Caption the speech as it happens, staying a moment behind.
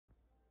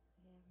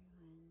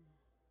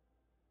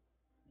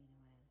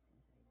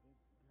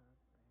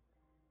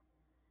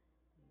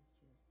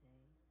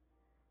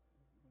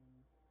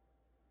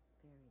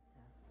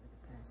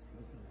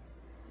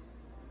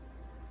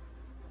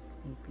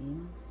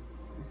sleeping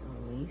as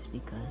always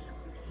because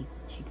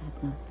she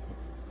got no sleep.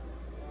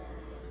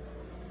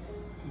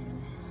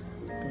 And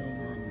putting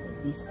on the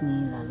Disney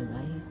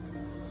lullaby.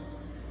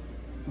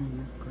 And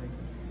of course,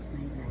 this is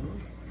my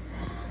life.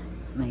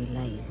 It's my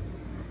life.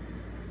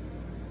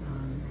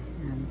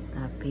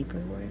 Non-stop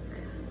paperwork,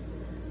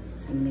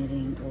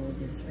 submitting all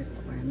these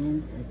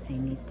requirements that I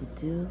need to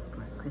do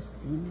for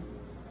Christine.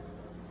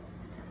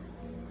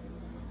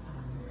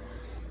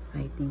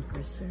 Fighting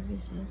for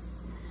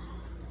services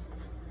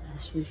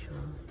as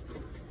usual.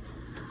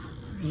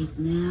 Right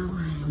now,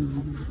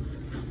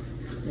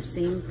 at the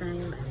same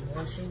time I'm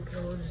washing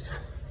clothes.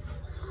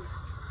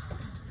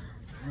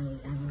 I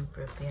am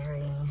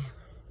preparing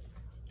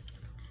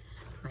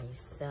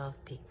myself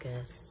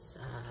because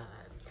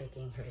I'm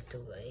taking her to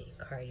a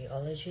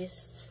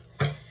cardiologist.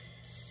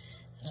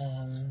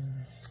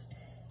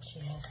 She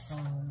has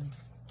some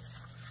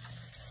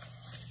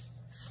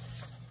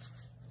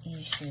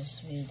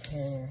issues with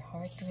her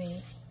heart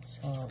rate,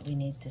 so we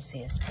need to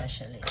see a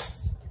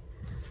specialist.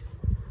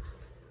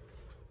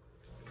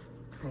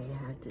 I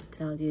have to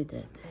tell you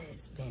that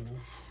it's been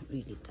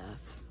really tough,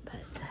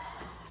 but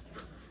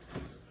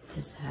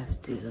just have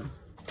to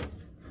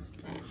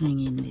hang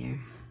in there.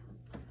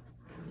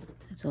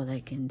 That's all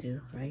I can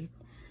do, right?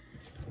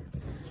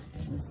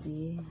 You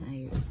see,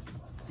 I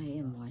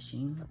am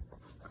washing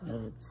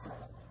clothes,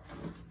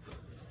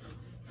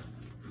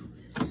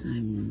 so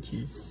I'm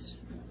just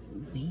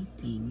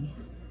waiting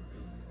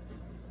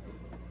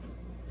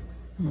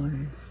for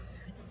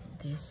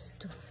this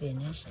to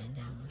finish and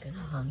I'm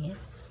gonna hang it.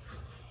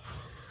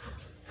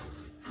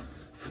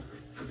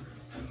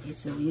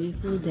 It's a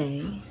beautiful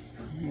day.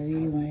 I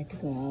really wanted to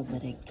go out,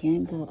 but I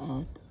can't go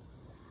out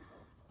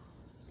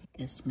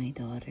because my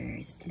daughter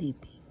is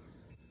sleeping.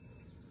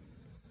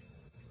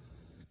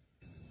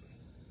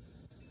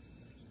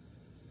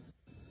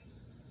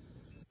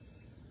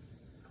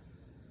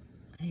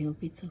 I hope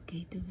it's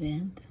okay to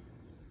vent.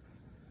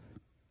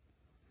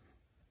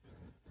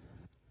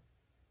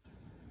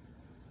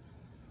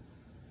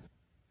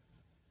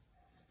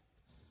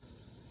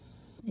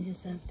 I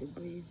just have to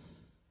breathe.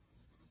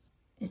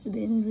 It's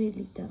been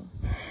really tough.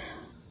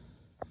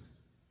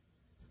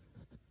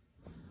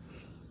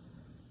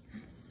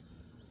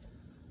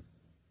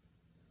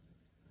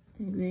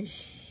 I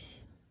wish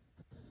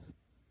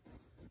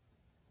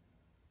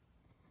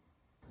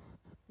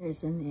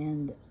there's an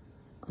end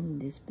on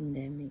this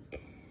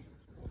pandemic.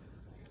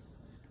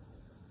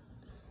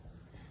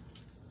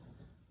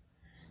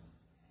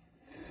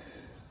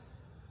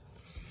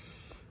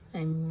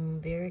 I'm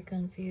very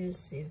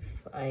confused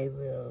if I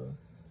will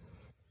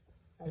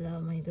allow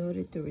my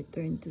daughter to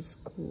return to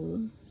school,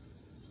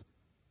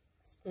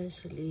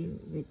 especially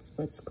with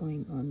what's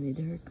going on with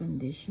her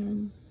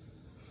condition.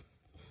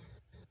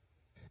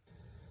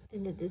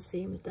 And at the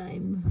same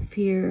time,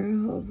 fear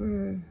of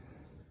her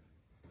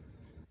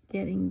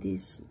getting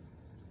this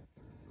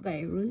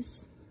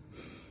virus,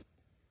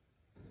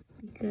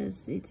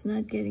 because it's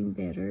not getting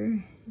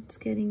better, it's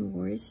getting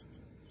worse.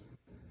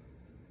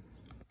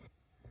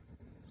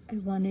 I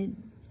wanted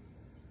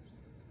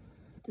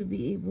to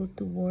be able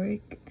to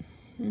work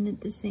and at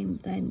the same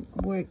time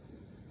work,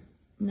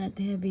 not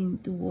having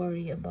to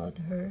worry about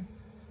her.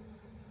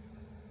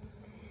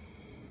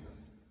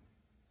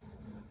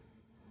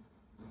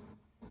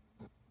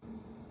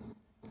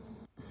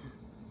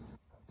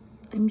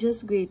 I'm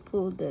just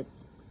grateful that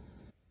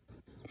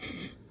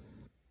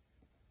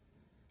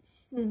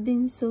she's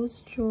been so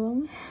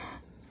strong.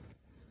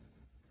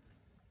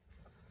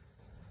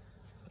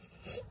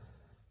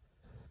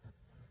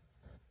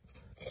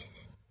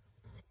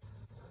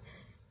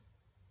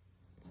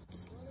 I'm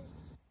sorry.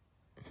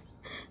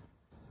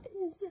 I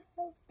just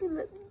have to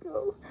let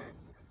go.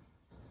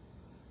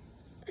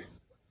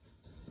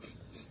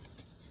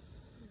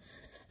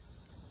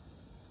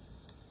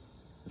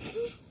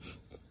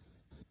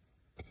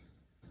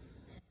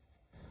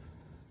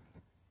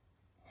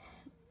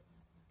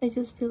 I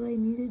just feel I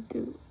needed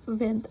to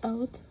vent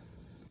out.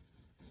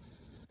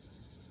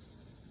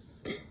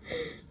 I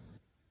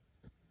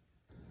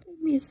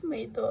miss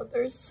my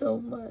daughter so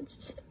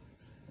much.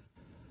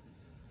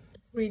 I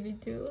really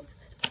do.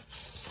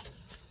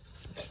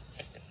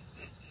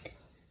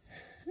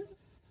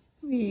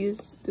 We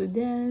used to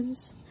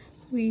dance.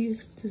 We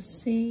used to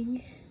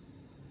sing.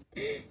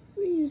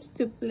 We used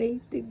to play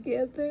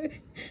together.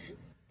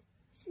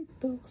 She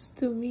talks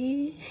to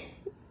me.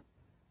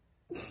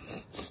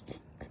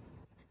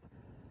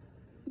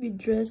 We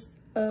dressed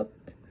up.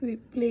 We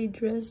play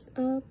dressed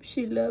up.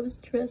 She loves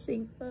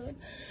dressing up.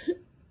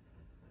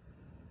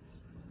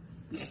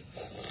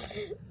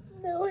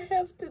 Now I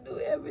have to do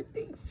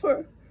everything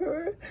for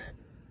her.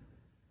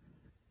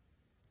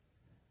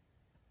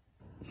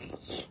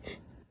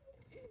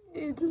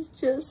 It's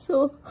just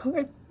so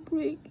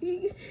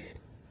heartbreaking.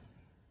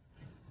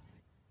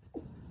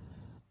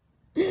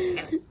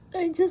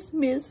 I just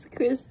miss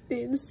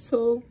Christine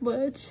so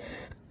much.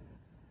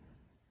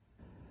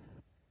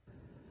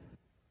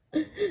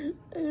 I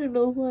don't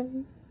know why.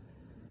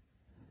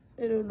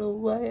 I don't know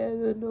why. I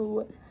don't know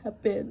what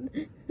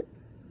happened.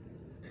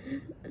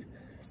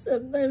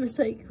 Sometimes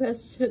I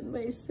question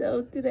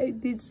myself that I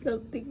did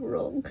something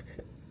wrong.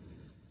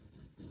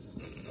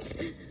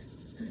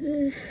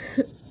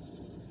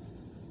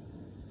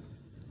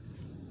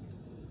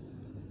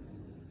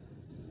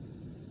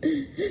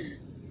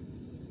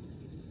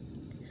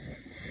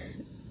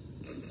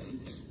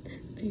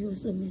 I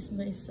also miss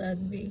my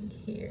son being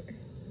here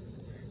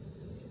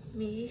with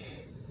me,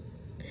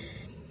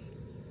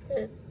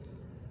 but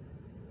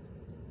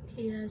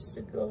he has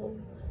to go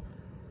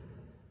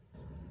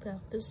back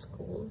to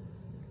school.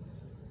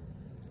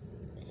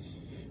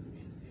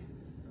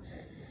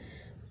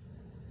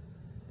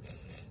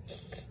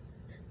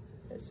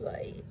 That's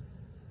why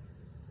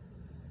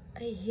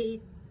I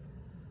hate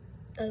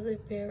other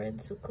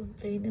parents who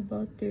complain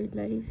about their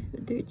life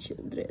with their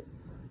children.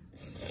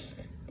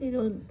 They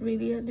don't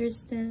really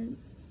understand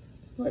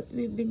what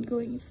we've been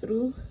going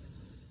through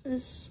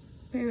as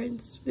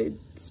parents with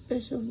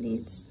special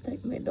needs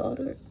like my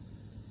daughter.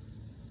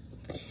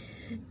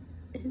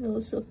 And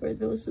also for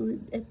those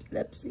with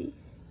epilepsy.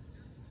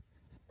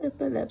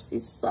 Epilepsy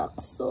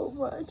sucks so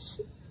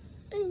much.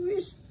 I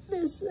wish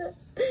there's a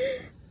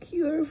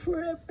cure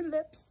for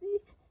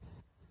epilepsy.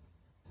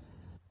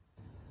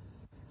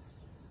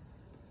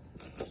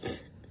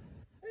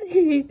 I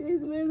hate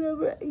it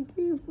whenever I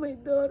give my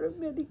daughter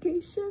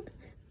medication.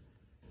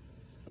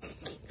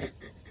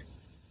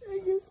 I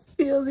just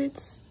feel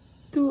it's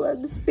too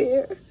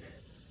unfair.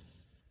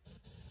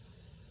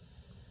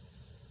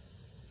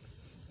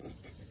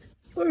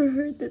 For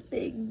her to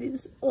take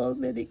these all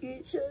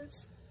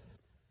medications.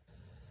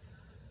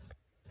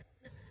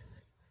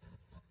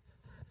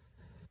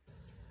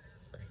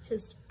 I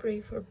just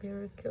pray for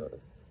miracle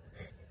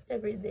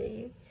every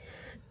day.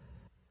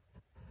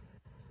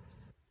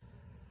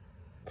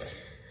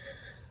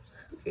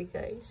 Okay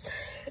guys,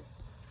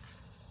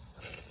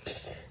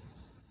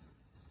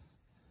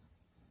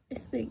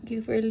 thank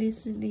you for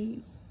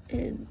listening,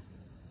 and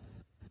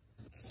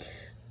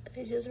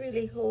I just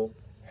really hope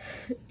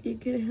you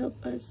can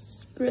help us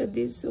spread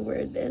this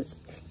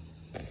awareness,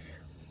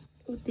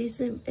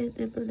 autism and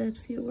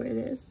epilepsy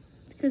awareness,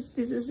 because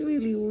this is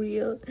really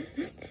real.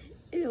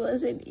 It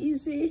wasn't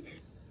easy.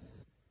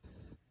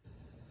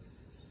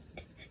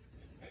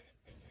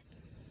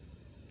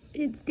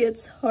 It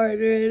gets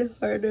harder and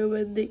harder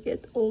when they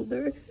get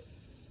older.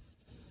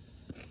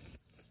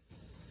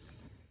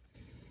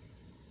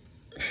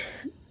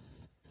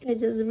 I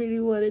just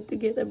really wanted to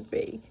get a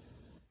break.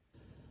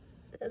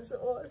 That's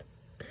all.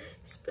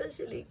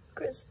 Especially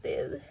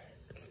Kristen.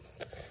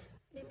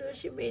 I know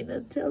she may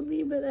not tell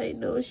me, but I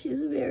know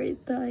she's very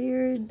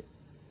tired.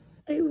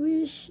 I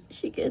wish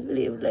she can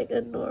live like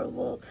a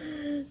normal,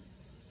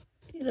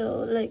 you know,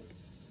 like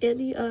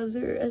any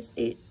other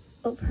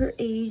of her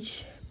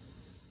age.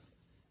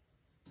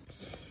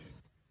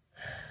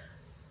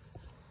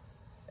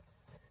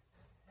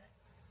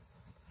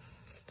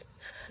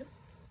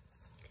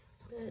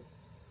 But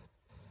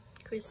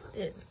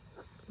Kristen,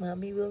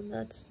 Mommy will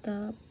not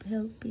stop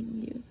helping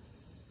you.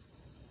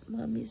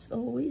 Mommy's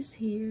always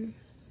here.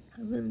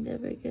 I will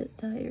never get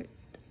tired.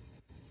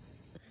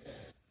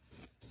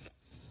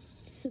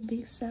 It's a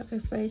big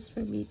sacrifice for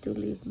me to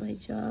leave my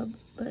job,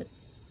 but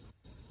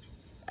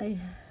I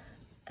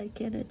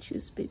cannot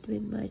choose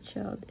between my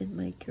child and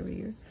my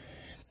career.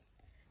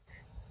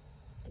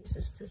 This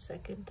is the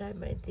second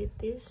time I did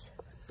this,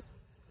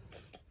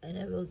 and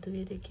I will do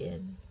it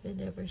again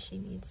whenever she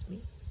needs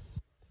me.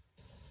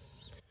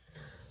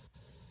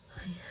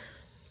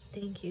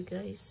 Thank you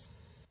guys.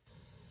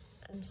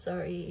 I'm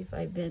sorry if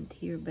I bent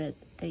here, but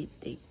I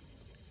think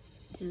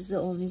this is the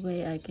only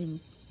way I can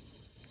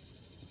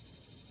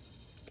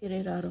get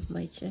it out of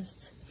my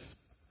chest.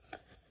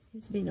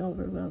 It's been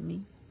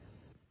overwhelming.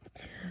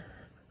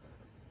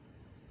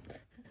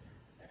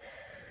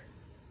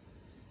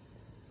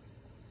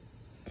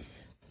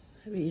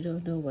 I really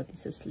don't know what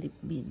this sleep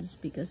means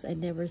because I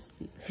never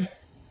sleep.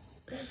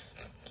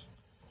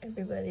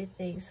 Everybody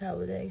thinks, how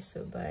would I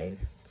survive?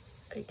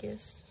 I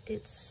guess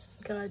it's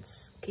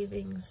God's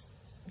given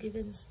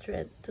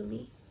strength to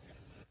me,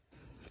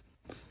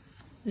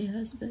 my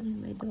husband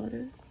and my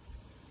daughter.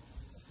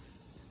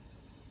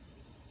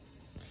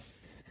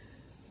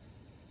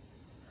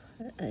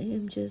 I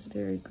am just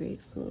very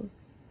grateful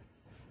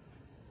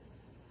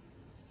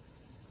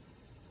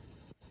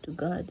to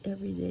God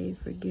every day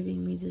for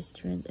giving me the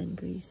strength and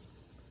grace,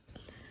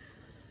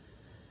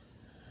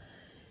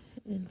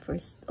 and for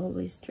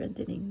always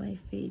strengthening my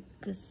faith,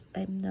 because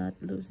I'm not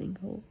losing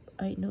hope.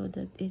 I know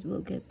that it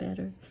will get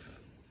better.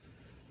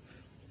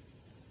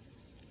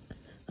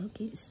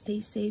 Okay,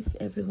 stay safe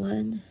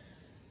everyone.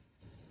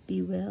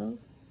 Be well.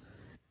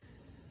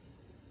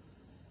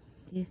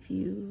 If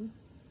you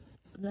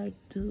like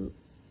to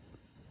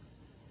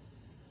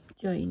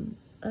join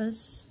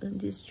us on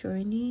this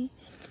journey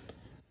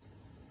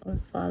or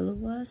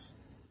follow us,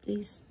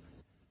 please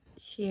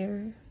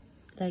share,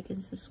 like,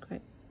 and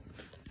subscribe.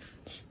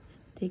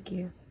 Take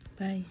care.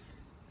 Bye.